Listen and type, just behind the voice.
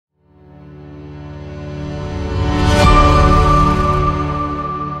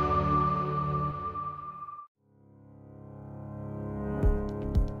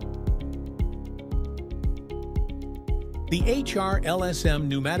HR-LSM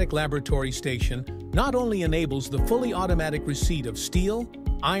pneumatic laboratory station not only enables the fully automatic receipt of steel,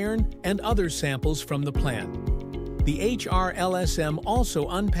 iron, and other samples from the plant. The HR-LSM also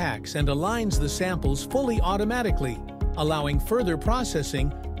unpacks and aligns the samples fully automatically, allowing further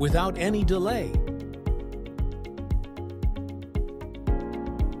processing without any delay.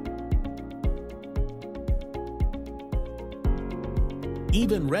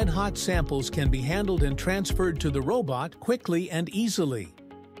 Even red-hot samples can be handled and transferred to the robot quickly and easily.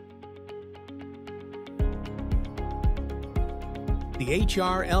 The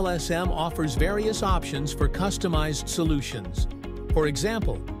HR-LSM offers various options for customized solutions. For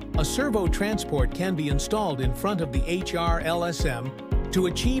example, a servo transport can be installed in front of the HR-LSM to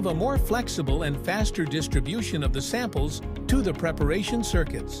achieve a more flexible and faster distribution of the samples to the preparation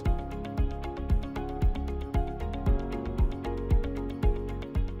circuits.